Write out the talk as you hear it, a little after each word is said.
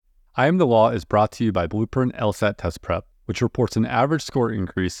I Am the Law is brought to you by Blueprint LSAT Test Prep, which reports an average score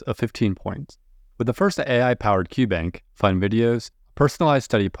increase of 15 points. With the first AI-powered QBank, fun videos, personalized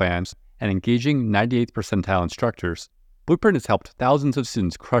study plans, and engaging 98th percentile instructors, Blueprint has helped thousands of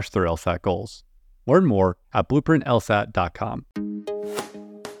students crush their LSAT goals. Learn more at BlueprintLSAT.com.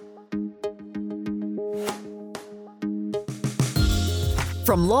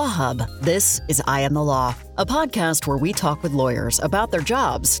 From Law Hub, this is I Am the Law, a podcast where we talk with lawyers about their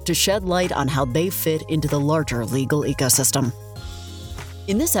jobs to shed light on how they fit into the larger legal ecosystem.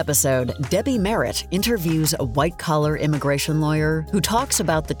 In this episode, Debbie Merritt interviews a white-collar immigration lawyer who talks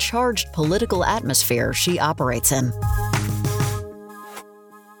about the charged political atmosphere she operates in.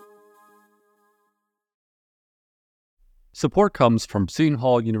 Support comes from Seton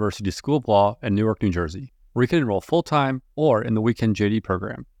Hall University School of Law in Newark, New Jersey, where you can enroll full-time or in the weekend JD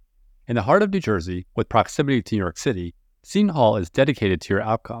program. In the heart of New Jersey, with proximity to New York City, Seton Hall is dedicated to your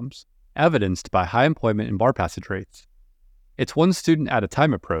outcomes, evidenced by high employment and bar passage rates. Its one student at a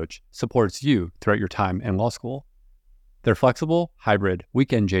time approach supports you throughout your time in law school. Their flexible, hybrid,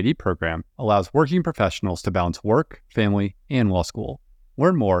 weekend JD program allows working professionals to balance work, family, and law school.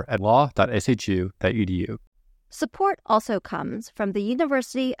 Learn more at law.shu.edu. Support also comes from the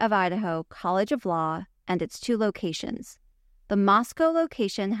University of Idaho College of Law and its two locations. The Moscow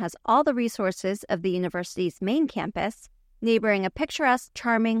location has all the resources of the university's main campus, neighboring a picturesque,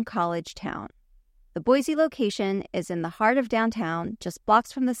 charming college town. The Boise location is in the heart of downtown, just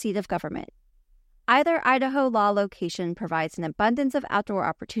blocks from the seat of government. Either Idaho Law location provides an abundance of outdoor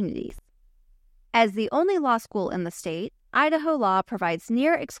opportunities. As the only law school in the state, Idaho Law provides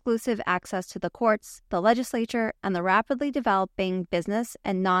near-exclusive access to the courts, the legislature, and the rapidly developing business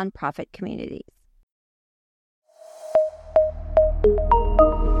and nonprofit communities.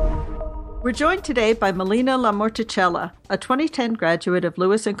 We're joined today by Melina LaMorticella, a 2010 graduate of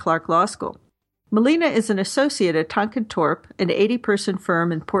Lewis and Clark Law School. Melina is an associate at Tonkin Torp, an 80-person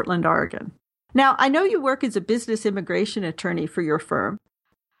firm in Portland, Oregon. Now, I know you work as a business immigration attorney for your firm.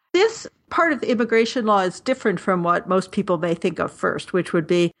 This part of immigration law is different from what most people may think of first, which would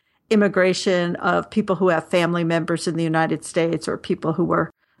be immigration of people who have family members in the United States or people who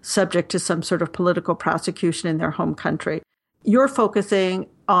were subject to some sort of political prosecution in their home country. You're focusing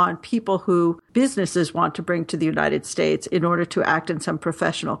on people who businesses want to bring to the United States in order to act in some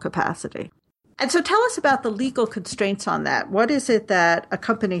professional capacity. And so tell us about the legal constraints on that. What is it that a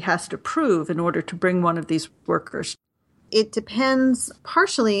company has to prove in order to bring one of these workers? It depends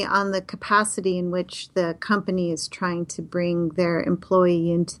partially on the capacity in which the company is trying to bring their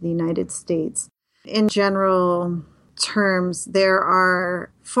employee into the United States. In general terms, there are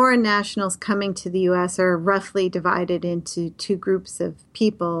foreign nationals coming to the U.S. are roughly divided into two groups of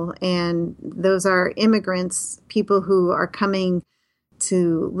people, and those are immigrants, people who are coming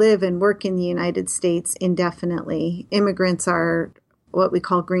to live and work in the United States indefinitely. Immigrants are what we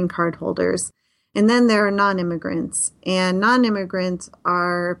call green card holders. And then there are non-immigrants. And non-immigrants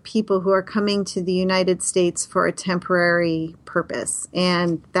are people who are coming to the United States for a temporary purpose.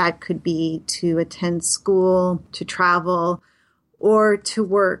 And that could be to attend school, to travel, or to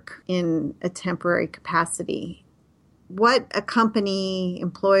work in a temporary capacity. What a company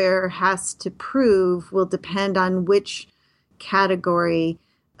employer has to prove will depend on which category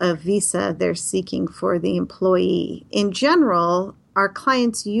of visa they're seeking for the employee. In general, our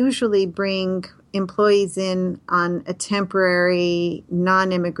clients usually bring employees in on a temporary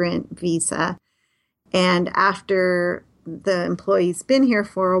non-immigrant visa. And after the employee's been here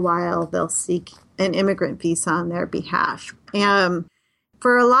for a while, they'll seek an immigrant visa on their behalf.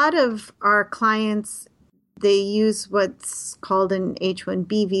 For a lot of our clients, they use what's called an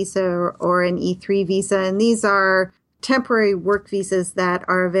H-1B visa or an E-3 visa. And these are temporary work visas that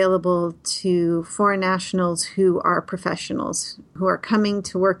are available to foreign nationals who are professionals, who are coming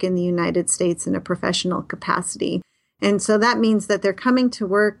to work in the United States in a professional capacity. And so that means that they're coming to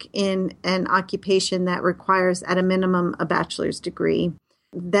work in an occupation that requires at a minimum a bachelor's degree.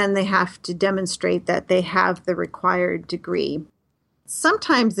 Then they have to demonstrate that they have the required degree.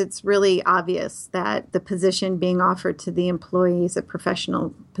 Sometimes it's really obvious that the position being offered to the employee is a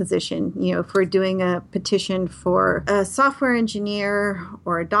professional position. You know, if we're doing a petition for a software engineer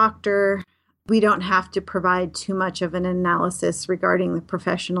or a doctor, we don't have to provide too much of an analysis regarding the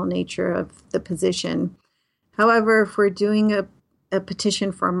professional nature of the position. However, if we're doing a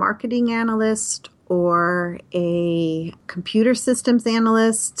petition for a marketing analyst or a computer systems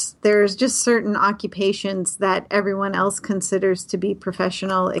analyst, there's just certain occupations that everyone else considers to be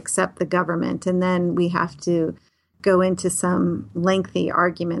professional except the government. And then we have to go into some lengthy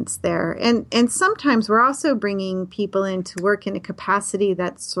arguments there. And sometimes we're also bringing people in to work in a capacity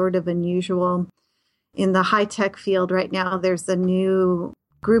that's sort of unusual. In the high-tech field right now, there's a new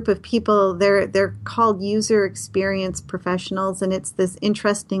group of people. They're called user experience professionals, and it's this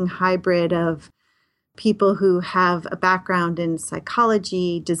interesting hybrid of people who have a background in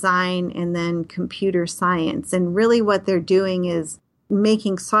psychology, design, and then computer science. And really what they're doing is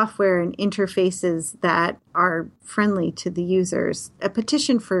making software and interfaces that are friendly to the users. A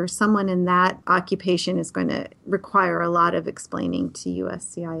petition for someone in that occupation is going to require a lot of explaining to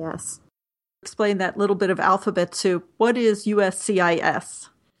USCIS. Explain that little bit of alphabet soup. What is USCIS?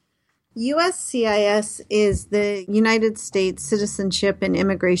 USCIS is the United States Citizenship and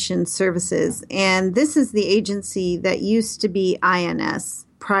Immigration Services, and this is the agency that used to be INS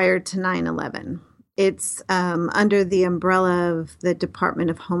prior to 9/11. It's under the umbrella of the Department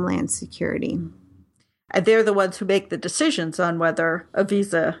of Homeland Security. And they're the ones who make the decisions on whether a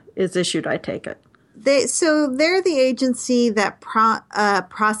visa is issued, I take it. They're the agency that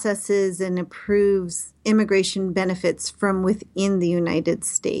processes and approves immigration benefits from within the United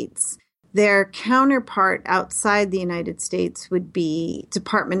States. Their counterpart outside the United States would be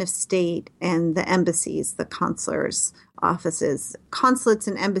Department of State and the embassies, the consulars' offices. Consulates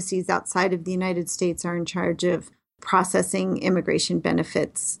and embassies outside of the United States are in charge of processing immigration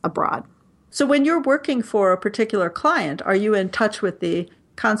benefits abroad. So when you're working for a particular client, are you in touch with the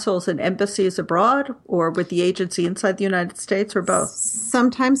consuls and embassies abroad or with the agency inside the United States, or both?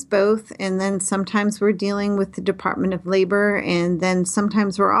 Sometimes both, and then sometimes we're dealing with the Department of Labor, and then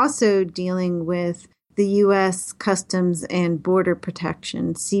sometimes we're also dealing with the U.S. Customs and Border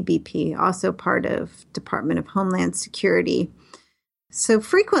Protection, CBP, also part of Department of Homeland Security. So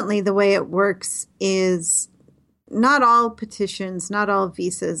frequently the way it works is not all petitions, not all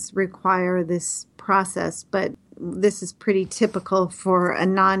visas require this process, but this is pretty typical for a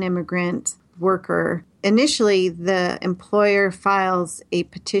non-immigrant worker. Initially, the employer files a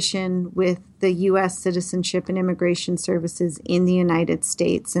petition with the U.S. Citizenship and Immigration Services in the United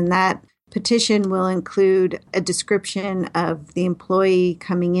States, and that petition will include a description of the employee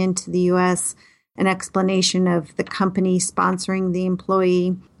coming into the U.S., an explanation of the company sponsoring the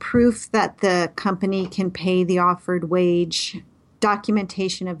employee, proof that the company can pay the offered wage,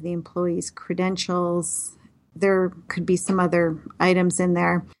 documentation of the employee's credentials. There could be some other items in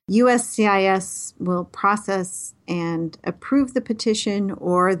there. USCIS will process and approve the petition,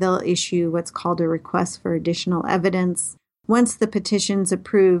 or they'll issue what's called a request for additional evidence. Once the petition's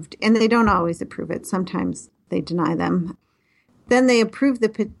approved, and they don't always approve it, sometimes they deny them, then they approve the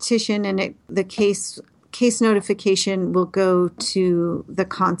petition, and the case notification will go to the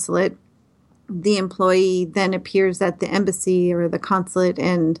consulate. The employee then appears at the embassy or the consulate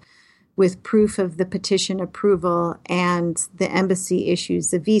and with proof of the petition approval, and the embassy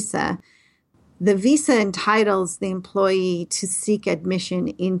issues a visa. The visa entitles the employee to seek admission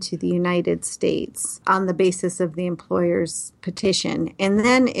into the United States on the basis of the employer's petition. And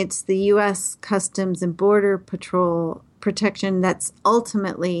then it's the U.S. Customs and Border Protection that's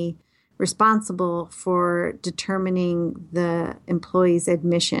ultimately responsible for determining the employee's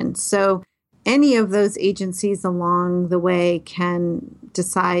admission. So any of those agencies along the way can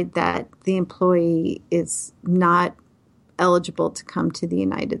decide that the employee is not eligible to come to the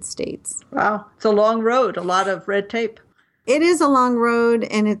United States. Wow. It's a long road, a lot of red tape. It is a long road,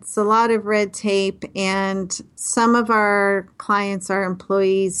 and it's a lot of red tape. And some of our clients are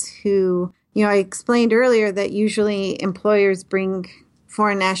employees who, I explained earlier that usually employers bring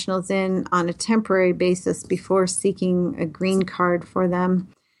foreign nationals in on a temporary basis before seeking a green card for them.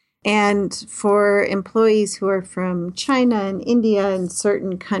 And for employees who are from China and India and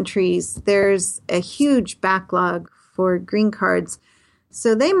certain countries, there's a huge backlog for green cards.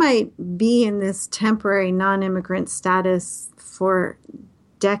 So they might be in this temporary non-immigrant status for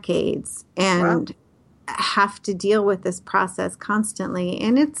decades and have to deal with this process constantly.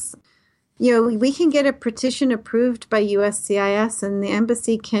 And it's, we can get a petition approved by USCIS and the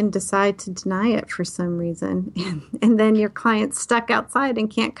embassy can decide to deny it for some reason. And then your client's stuck outside and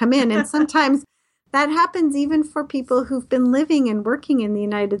can't come in. And sometimes that happens even for people who've been living and working in the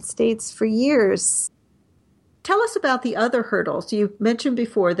United States for years. Tell us about the other hurdles. You mentioned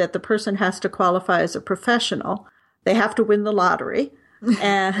before that the person has to qualify as a professional. They have to win the lottery.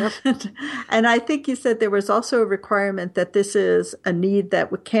 And I think you said there was also a requirement that this is a need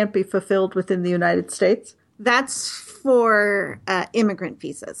that can't be fulfilled within the United States. That's for immigrant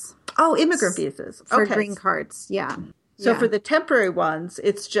visas. Oh, immigrant visas. For green cards, yeah. So for the temporary ones,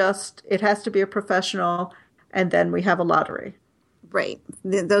 it's just, it has to be a professional, and then we have a lottery. Right.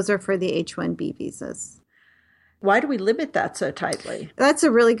 Those are for the H-1B visas. Why do we limit that so tightly? That's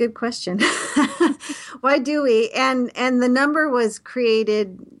a really good question. Why do we? And the number was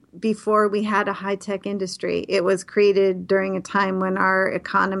created before we had a high-tech industry. It was created during a time when our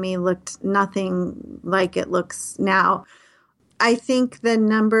economy looked nothing like it looks now. I think the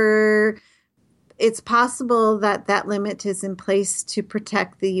number, it's possible that that limit is in place to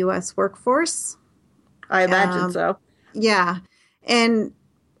protect the U.S. workforce. I imagine so. Yeah. And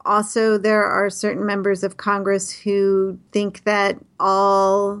also, there are certain members of Congress who think that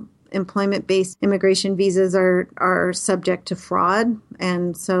all employment-based immigration visas are subject to fraud.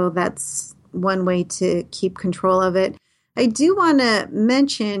 And so that's one way to keep control of it. I do want to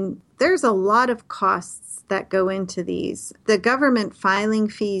mention there's a lot of costs that go into these. The government filing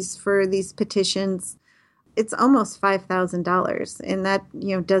fees for these petitions, it's almost $5,000. And that,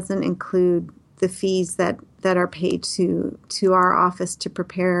 doesn't include the fees that are paid to our office to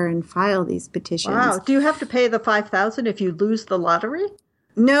prepare and file these petitions. Wow. Do you have to pay the $5,000 if you lose the lottery?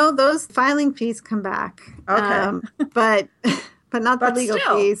 No, those filing fees come back. Okay. But not the legal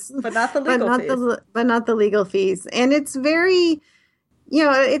fees. But not the legal fees. But not the legal fees. And it's very,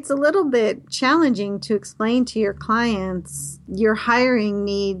 it's a little bit challenging to explain to your clients your hiring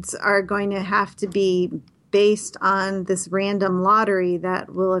needs are going to have to be based on this random lottery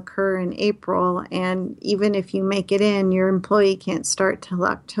that will occur in April. And even if you make it in, your employee can't start till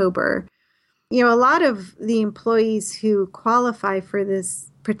October. A lot of the employees who qualify for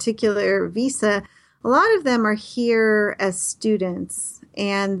this particular visa, a lot of them are here as students.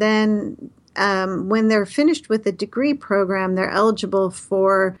 And then when they're finished with the degree program, they're eligible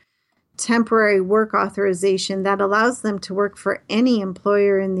for temporary work authorization that allows them to work for any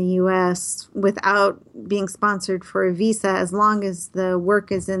employer in the U.S. without being sponsored for a visa, as long as the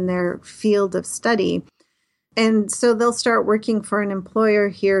work is in their field of study. And so they'll start working for an employer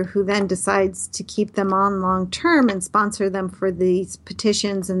here who then decides to keep them on long term and sponsor them for these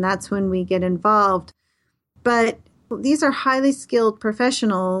petitions. And that's when we get involved. But these are highly skilled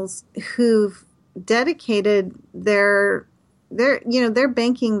professionals who've dedicated they're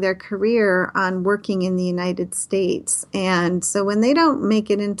banking their career on working in the United States. And so when they don't make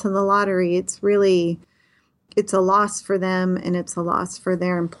it into the lottery, it's a loss for them and it's a loss for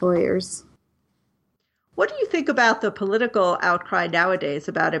their employers. What do you think about the political outcry nowadays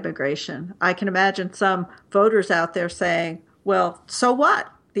about immigration? I can imagine some voters out there saying, well, so what?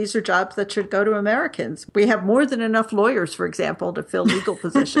 These are jobs that should go to Americans. We have more than enough lawyers, for example, to fill legal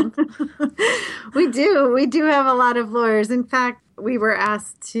positions. We do. We do have a lot of lawyers. In fact, we were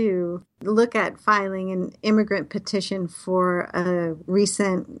asked to look at filing an immigrant petition for a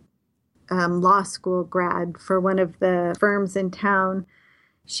recent law school grad for one of the firms in town.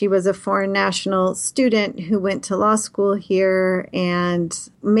 She was a foreign national student who went to law school here and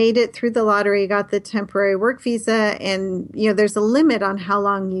made it through the lottery, got the temporary work visa. And, there's a limit on how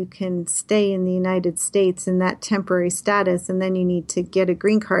long you can stay in the United States in that temporary status. And then you need to get a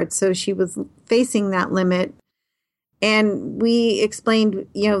green card. So she was facing that limit. And we explained,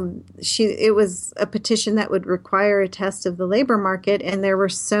 it was a petition that would require a test of the labor market. And there were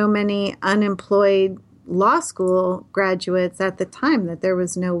so many unemployed law school graduates at the time that there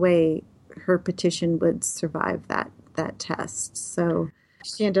was no way her petition would survive that test. So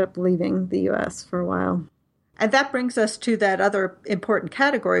she ended up leaving the U.S. for a while. And that brings us to that other important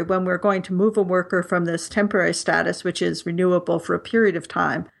category when we're going to move a worker from this temporary status, which is renewable for a period of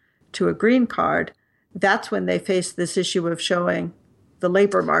time, to a green card. That's when they face this issue of showing the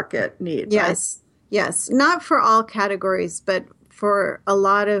labor market need. Yes. Right? Yes. Not for all categories, but for a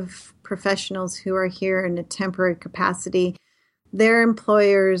lot of professionals who are here in a temporary capacity, their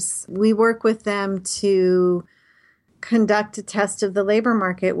employers, we work with them to conduct a test of the labor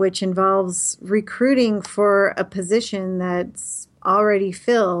market, which involves recruiting for a position that's already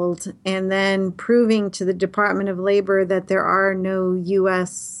filled and then proving to the Department of Labor that there are no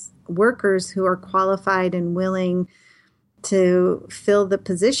U.S. workers who are qualified and willing to fill the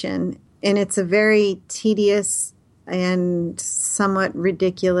position. And it's a very tedious and somewhat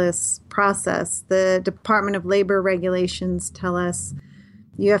ridiculous process. The Department of Labor regulations tell us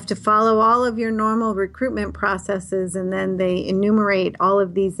you have to follow all of your normal recruitment processes, and then they enumerate all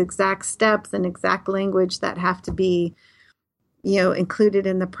of these exact steps and exact language that have to be, included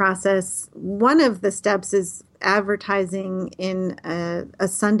in the process. One of the steps is advertising in a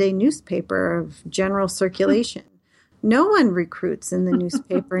Sunday newspaper of general circulation. No one recruits in the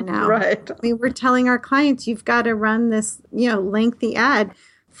newspaper now. Right. I mean, we're telling our clients, you've got to run this, lengthy ad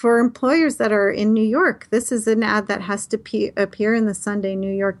for employers that are in New York. This is an ad that has to appear in the Sunday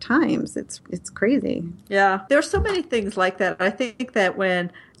New York Times. It's crazy. Yeah. There's so many things like that. I think that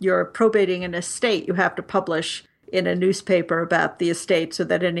when you're probating an estate, you have to publish in a newspaper about the estate so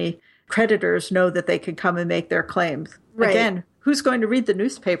that any creditors know that they can come and make their claims. Right. Again, who's going to read the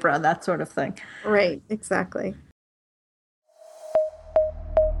newspaper on that sort of thing? Right, exactly.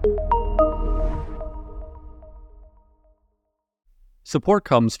 Support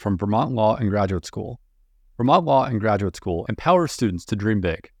comes from Vermont Law and Graduate School. Vermont Law and Graduate School empowers students to dream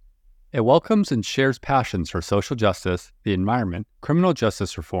big. It welcomes and shares passions for social justice, the environment, criminal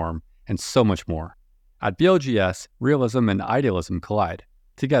justice reform, and so much more. At VLGS, realism and idealism collide.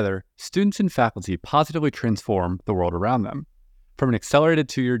 Together, students and faculty positively transform the world around them. From an accelerated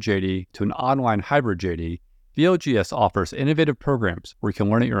 2-year JD to an online hybrid JD, VLGS offers innovative programs where you can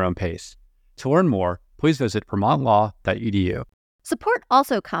learn at your own pace. To learn more, please visit vermontlaw.edu. Support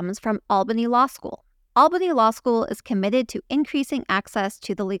also comes from Albany Law School. Albany Law School is committed to increasing access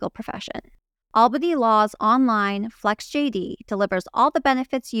to the legal profession. Albany Law's online FlexJD delivers all the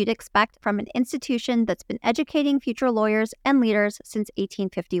benefits you'd expect from an institution that's been educating future lawyers and leaders since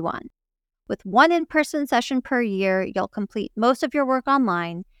 1851. With one in-person session per year, you'll complete most of your work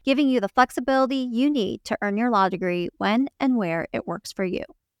online, giving you the flexibility you need to earn your law degree when and where it works for you.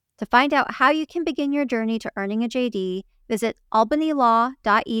 To find out how you can begin your journey to earning a JD, visit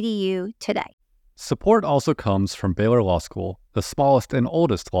albanylaw.edu today. Support also comes from Baylor Law School, the smallest and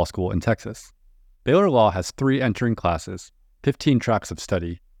oldest law school in Texas. Baylor Law has 3 entering classes, 15 tracks of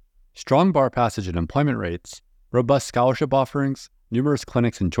study, strong bar passage and employment rates, robust scholarship offerings, numerous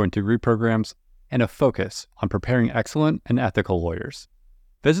clinics and joint degree programs, and a focus on preparing excellent and ethical lawyers.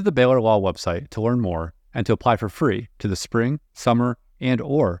 Visit the Baylor Law website to learn more and to apply for free to the spring, summer,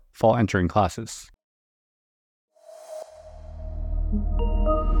 and/or fall entering classes.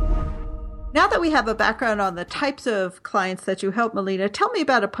 Now that we have a background on the types of clients that you help, Melina, tell me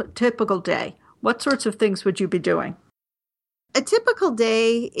about a typical day. What sorts of things would you be doing? A typical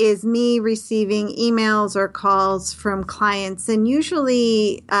day is me receiving emails or calls from clients, and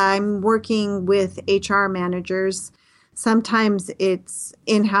usually I'm working with HR managers. Sometimes it's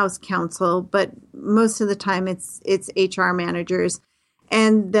in-house counsel, but most of the time it's HR managers.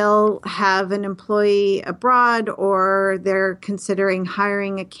 And they'll have an employee abroad, or they're considering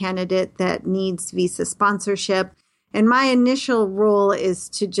hiring a candidate that needs visa sponsorship. And my initial role is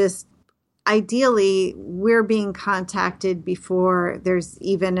to just, ideally, we're being contacted before there's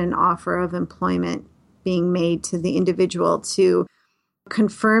even an offer of employment being made to the individual to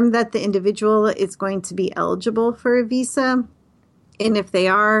confirm that the individual is going to be eligible for a visa. And if they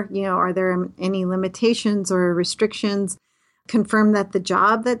are, are there any limitations or restrictions? Confirm that the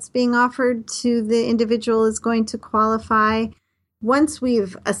job that's being offered to the individual is going to qualify. Once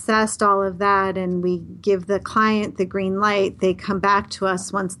we've assessed all of that and we give the client the green light, they come back to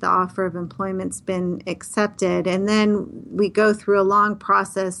us once the offer of employment's been accepted. And then we go through a long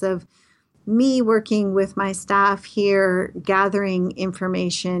process of me working with my staff here, gathering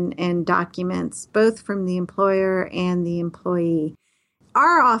information and documents, both from the employer and the employee.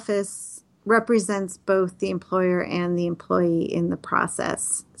 Our office represents both the employer and the employee in the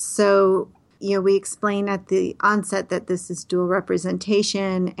process. So, we explain at the onset that this is dual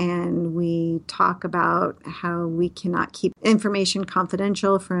representation, and we talk about how we cannot keep information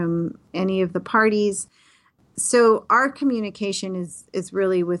confidential from any of the parties. So our communication is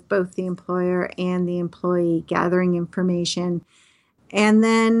really with both the employer and the employee, gathering information. And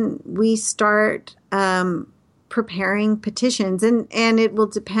then we start preparing petitions, and it will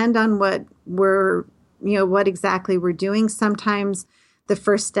depend on what what exactly we're doing. Sometimes the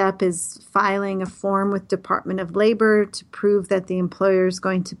first step is filing a form with Department of Labor to prove that the employer is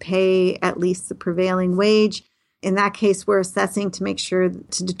going to pay at least the prevailing wage. In that case, we're assessing to make sure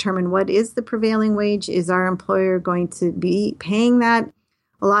to determine what is the prevailing wage. Is our employer going to be paying that?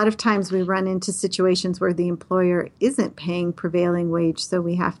 A lot of times we run into situations where the employer isn't paying prevailing wage, so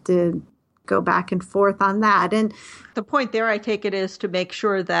we have to go back and forth on that. And the point there, I take it, is to make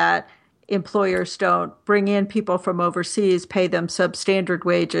sure that employers don't bring in people from overseas, pay them substandard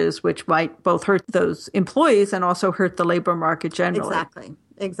wages, which might both hurt those employees and also hurt the labor market generally.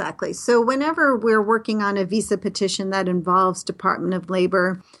 Exactly. So whenever we're working on a visa petition that involves Department of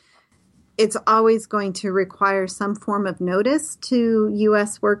Labor, it's always going to require some form of notice to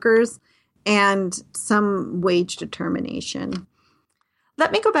U.S. workers and some wage determination.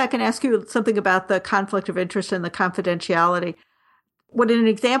 Let me go back and ask you something about the conflict of interest and the confidentiality. Would an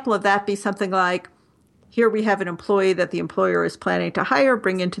example of that be something like, here we have an employee that the employer is planning to hire,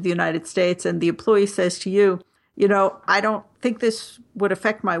 bring into the United States, and the employee says to you, I don't think this would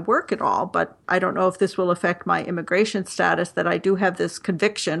affect my work at all, but I don't know if this will affect my immigration status, that I do have this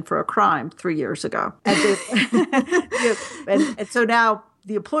conviction for a crime 3 years ago. And so now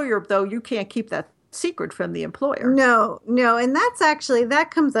the employer, though, you can't keep that secret from the employer. No. And that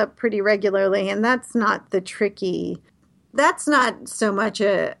comes up pretty regularly. And that's not that's not so much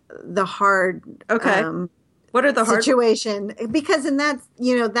the hard what are the situation, because in that,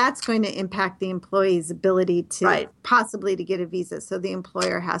 that's going to impact the employee's ability to possibly to get a visa. So the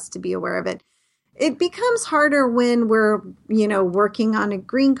employer has to be aware of it. It becomes harder when we're, working on a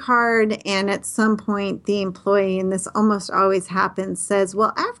green card, and at some point the employee, and this almost always happens, says,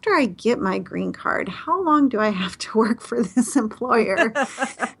 well, after I get my green card, how long do I have to work for this employer?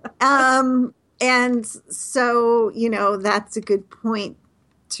 And so, that's a good point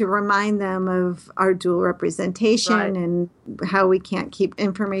to remind them of our dual representation and how we can't keep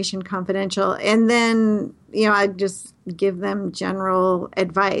information confidential. And then, I just give them general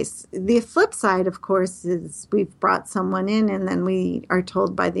advice. The flip side, of course, is we've brought someone in and then we are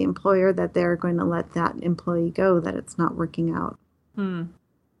told by the employer that they're going to let that employee go, that it's not working out. Do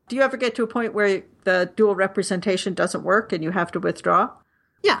you ever get to a point where the dual representation doesn't work and you have to withdraw?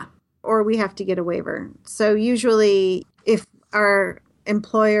 Yeah, or we have to get a waiver. So usually if our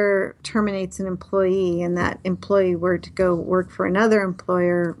employer terminates an employee and that employee were to go work for another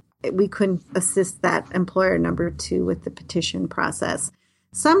employer, we couldn't assist that employer number 2 with the petition process.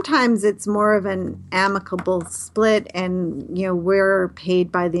 Sometimes it's more of an amicable split and, we're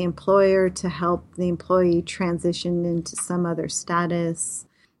paid by the employer to help the employee transition into some other status.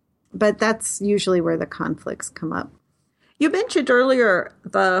 But that's usually where the conflicts come up. You mentioned earlier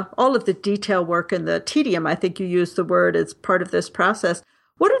all of the detail work and the tedium, I think you used the word, as part of this process.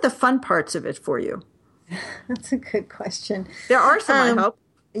 What are the fun parts of it for you? That's a good question. There are some, I hope.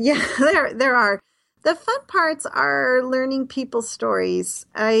 Yeah, there are. The fun parts are learning people's stories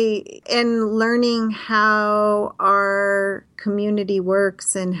and learning how our community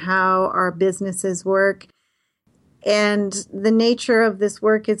works and how our businesses work. And the nature of this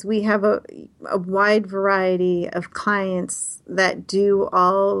work is we have a wide variety of clients that do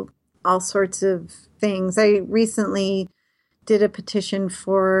all sorts of things. I recently did a petition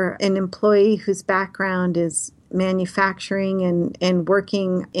for an employee whose background is manufacturing and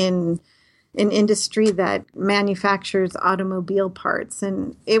working in an industry that manufactures automobile parts.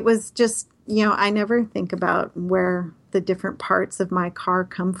 And it was just, I never think about where the different parts of my car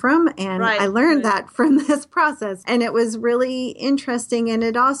come from. And I learned that from this process. And it was really interesting. And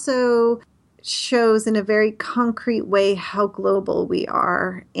it also shows in a very concrete way how global we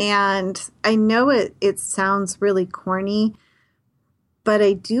are. And I know it sounds really corny, but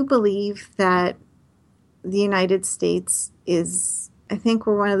I do believe that the United States I think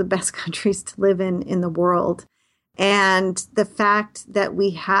we're one of the best countries to live in the world. And the fact that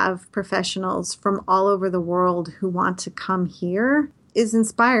we have professionals from all over the world who want to come here is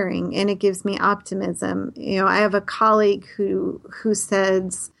inspiring, and it gives me optimism. I have a colleague who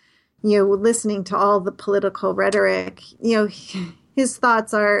says, listening to all the political rhetoric, his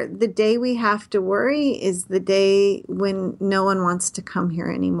thoughts are the day we have to worry is the day when no one wants to come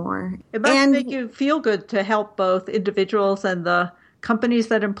here anymore. It must make you feel good to help both individuals and the companies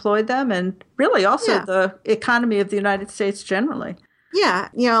that employ them, and really also the economy of the United States generally. Yeah.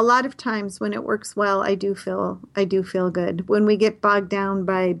 A lot of times when it works well, I do feel good. When we get bogged down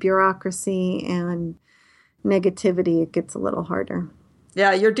by bureaucracy and negativity, it gets a little harder.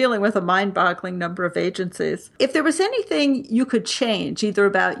 Yeah, you're dealing with a mind-boggling number of agencies. If there was anything you could change, either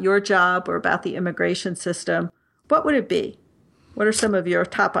about your job or about the immigration system, what would it be? What are some of your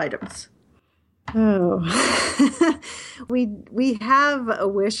top items? Oh, we have a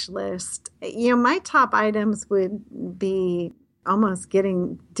wish list. My top items would be almost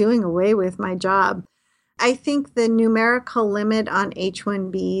doing away with my job. I think the numerical limit on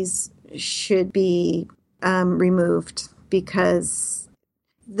H-1Bs should be removed because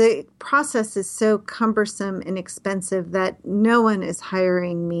the process is so cumbersome and expensive that no one is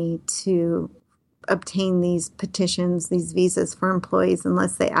hiring me to obtain these petitions, these visas for employees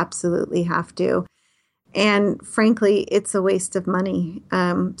unless they absolutely have to. And frankly, it's a waste of money.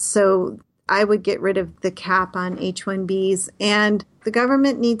 So I would get rid of the cap on H-1Bs, and the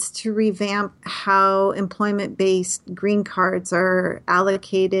government needs to revamp how employment-based green cards are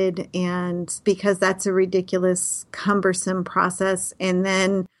allocated, and because that's a ridiculous, cumbersome process. And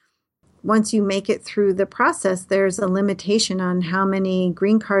then once you make it through the process, there's a limitation on how many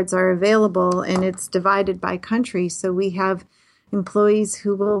green cards are available, and it's divided by country. So we have employees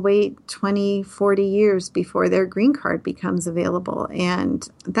who will wait 20, 40 years before their green card becomes available, and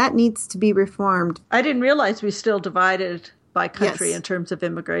that needs to be reformed. I didn't realize we still divided by country in terms of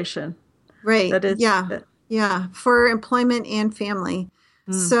immigration. Right. That is, yeah, for employment and family.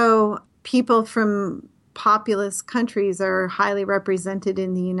 So people from populous countries are highly represented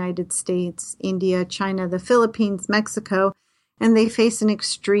in the United States, India, China, the Philippines, Mexico, and they face an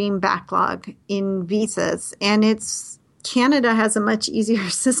extreme backlog in visas. And Canada has a much easier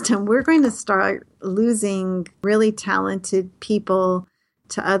system. We're going to start losing really talented people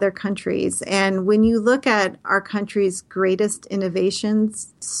to other countries. And when you look at our country's greatest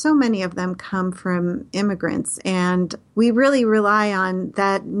innovations, so many of them come from immigrants. And we really rely on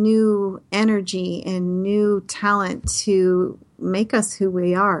that new energy and new talent to make us who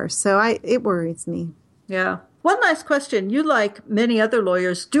we are. So it worries me. Yeah. One last question. You, like many other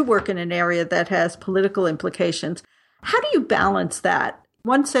lawyers, do work in an area that has political implications. How do you balance that? In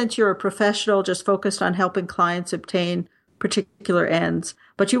one sense, you're a professional just focused on helping clients obtain particular ends,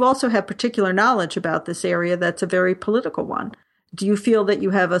 but you also have particular knowledge about this area that's a very political one. Do you feel that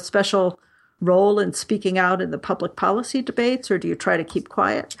you have a special role in speaking out in the public policy debates, or do you try to keep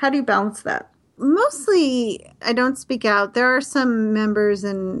quiet? How do you balance that? Mostly, I don't speak out. There are some members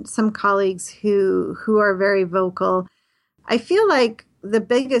and some colleagues who are very vocal. I feel like the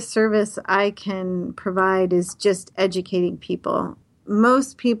biggest service I can provide is just educating people.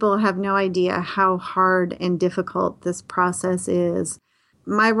 Most people have no idea how hard and difficult this process is.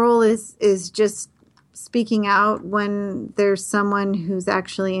 My role is just speaking out when there's someone who's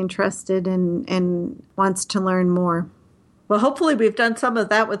actually interested and wants to learn more. Well, hopefully we've done some of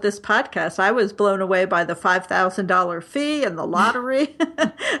that with this podcast. I was blown away by the $5,000 fee and the lottery,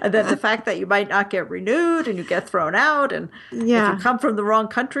 and then the fact that you might not get renewed and you get thrown out. And if you come from the wrong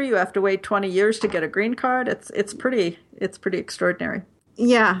country, you have to wait 20 years to get a green card. It's pretty extraordinary.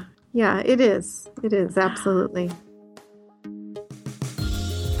 Yeah, it is. It is, absolutely.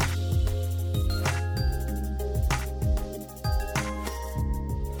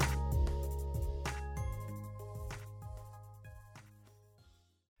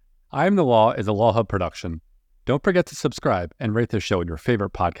 I Am the Law is a Law Hub production. Don't forget to subscribe and rate this show in your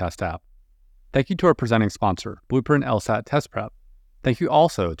favorite podcast app. Thank you to our presenting sponsor, Blueprint LSAT Test Prep. Thank you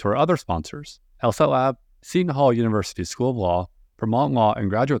also to our other sponsors, LSAT Lab, Seton Hall University School of Law, Vermont Law and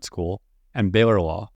Graduate School, and Baylor Law.